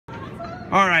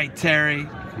All right, Terry.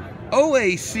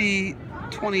 OAC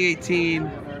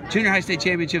 2018 Junior High State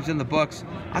Championships in the books.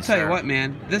 I'll tell you what,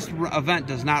 man, this event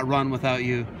does not run without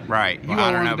you. Right. You Well,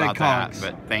 I don't know one of the big about cogs.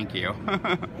 that, but thank you.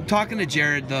 Talking to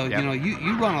Jared, though, Yep. you know,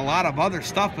 you run a lot of other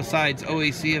stuff besides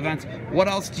OAC events. What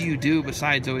else do you do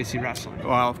besides OAC wrestling?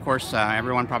 Well, of course,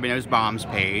 everyone probably knows Bombs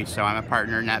Page, so I'm a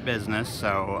partner in that business.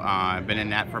 So I've been in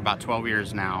that for about 12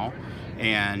 years now.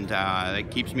 And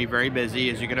it keeps me very busy,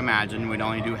 as you can imagine. We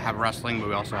not only have wrestling, but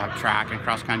we also have track and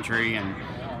cross country, and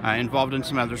involved in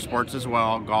some other sports as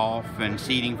well, golf and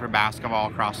seeding for basketball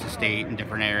across the state in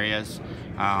different areas.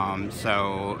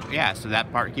 So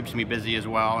that part keeps me busy as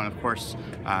well. And of course,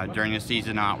 during the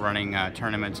season, out running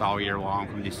tournaments all year long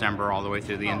from December all the way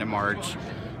through the end of March.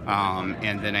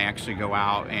 And then I actually go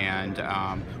out and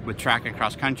with track and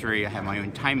cross country, I have my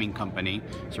own timing company.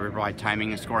 So we provide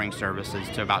timing and scoring services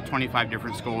to about 25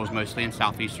 different schools, mostly in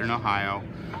southeastern Ohio.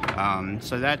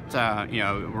 So that, you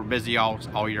know, we're busy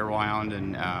all year round,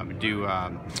 and we do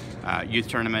youth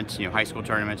tournaments, you know, high school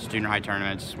tournaments, junior high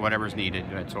tournaments, whatever's needed.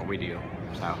 That's what we do.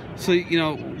 So you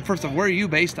know, first off, where are you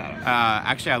based out of?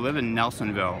 Actually, I live in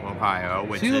Nelsonville, Ohio.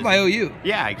 Which so you live by OU?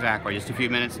 Yeah, exactly. Just a few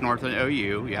minutes north of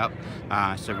OU. Yep.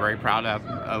 So very proud of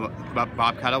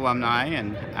Bobcat alumni,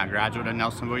 and a graduate of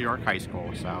Nelsonville York High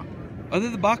School. So. Are they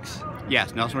the Bucks?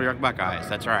 Yes, Nelsonville York Buckeyes.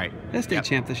 That's right. They state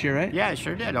champ this year, right? Yeah, it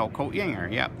sure did. Old Colt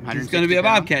Yinger. Yep. He's going to be a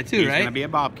Bobcat too, right? He's going to be a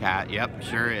Bobcat. Yep,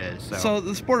 sure is. So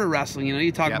the sport of wrestling, you know,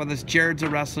 you talk about this. Jared's a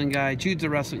wrestling guy. Jude's a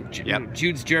wrestling. You know,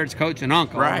 Jude's Jared's coach and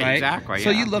uncle, right? Exactly. So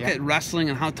you look at wrestling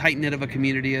and how tight knit of a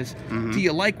community is. Do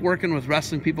you like working with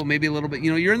wrestling people? Maybe a little bit.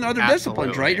 You know, you're in other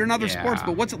disciplines, right? You're in other sports,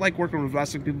 but what's it like working with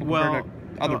wrestling people compared to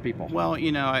other people? Well,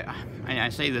 you know, I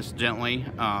say this gently.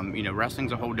 You know,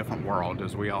 wrestling's a whole different world,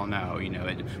 as we all know. You know,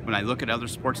 when I look at other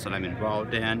sports that I'm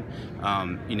involved in,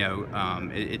 you know,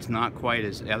 it's not quite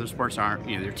as other sports aren't.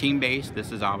 You know, they're team based.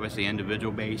 This is obviously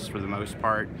individual based for the most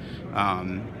part.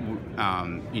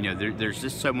 You know, there's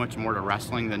just so much more to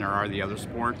wrestling than there are the other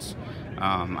sports.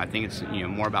 I think it's, you know,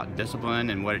 more about discipline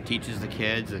and what it teaches the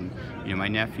kids. And you know, my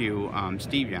nephew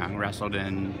Steve Young wrestled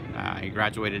in. He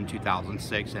graduated in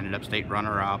 2006, ended up state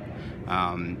runner-up,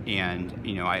 and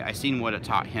you know, I seen what it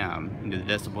taught him, you know, the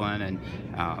discipline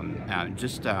and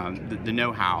just the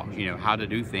know-how, you know, how to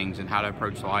do things and how to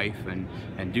approach life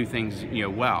and do things, you know,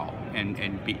 well, and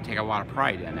take a lot of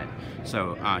pride in it.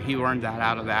 So he learned that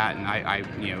out of that, and I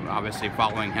you know, obviously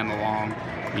following him along,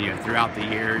 you know, throughout the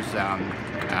years,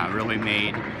 really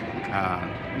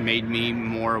made me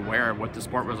more aware of what the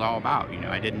sport was all about. You know,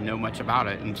 I didn't know much about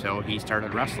it until he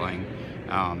started wrestling.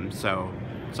 So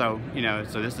you know,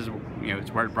 so this is, you know,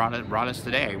 it's where it brought us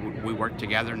today. We work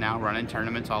together now, running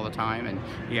tournaments all the time, and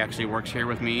he actually works here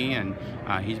with me, and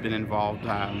he's been involved,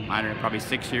 I don't know, probably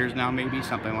 6 years now, maybe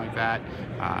something like that.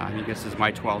 I think this is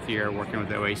my 12th year working with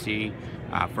OAC.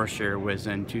 First year was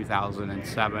in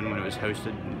 2007 when it was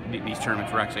hosted. These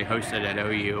tournaments were actually hosted at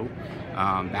OU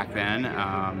back then.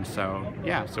 So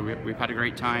yeah, so we've had a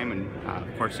great time, and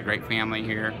of course a great family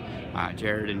here.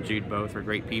 Jared and Jude both are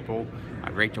great people,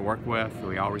 great to work with.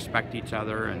 We all respect each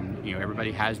other, and you know,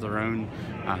 everybody has their own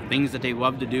things that they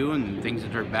love to do and things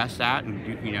that they're best at,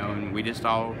 and you know, and we just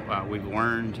all we've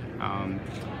learned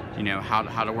you know,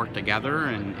 how to work together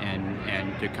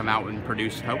and to come out and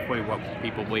produce hopefully what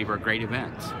people believe are great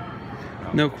events.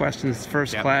 No questions,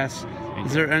 first class.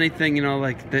 Is there anything, you know,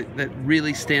 like that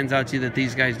really stands out to you that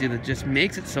these guys do that just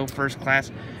makes it so first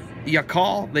class? You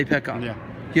call, they pick up.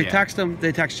 You text them,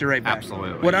 they text you right back.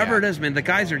 Absolutely. Whatever it is, man, the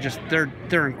guys are just,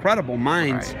 they're incredible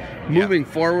minds moving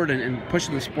forward and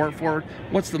pushing the sport forward.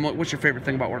 What's your favorite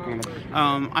thing about working with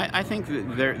them? I think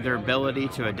that their ability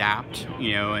to adapt,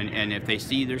 you know, and if they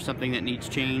see there's something that needs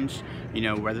changed, you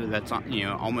know, whether that's, you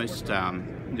know, almost,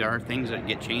 there are things that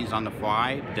get changed on the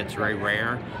fly. That's very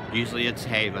rare. Usually it's,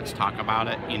 hey, let's talk about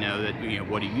it. You know, that, you know,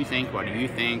 what do you think? What do you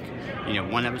think? You know,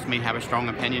 one of us may have a strong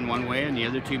opinion one way, and the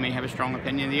other two may have a strong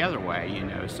opinion the other way. You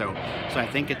know, so I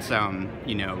think it's,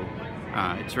 you know,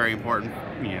 it's very important,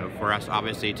 you know, for us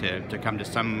obviously to come to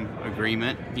some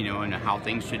agreement, you know, on how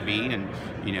things should be, and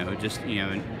you know, just, you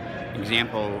know.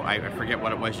 Example, I forget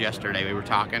what it was yesterday. We were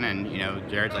talking, and you know,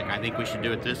 Jared's like, I think we should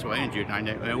do it this way, and Jude and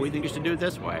I, we think we should do it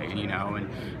this way, you know, and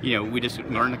you know, we just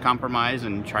learn to compromise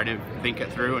and try to think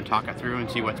it through and talk it through and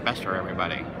see what's best for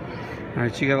everybody. All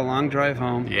right, you got a long drive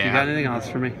home. Yeah. You got anything else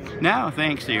for me? No,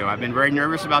 thanks to you. I've been very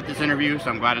nervous about this interview, so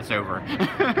I'm glad it's over.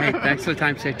 Hey, thanks for the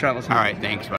time. Safe travels. All right, thanks.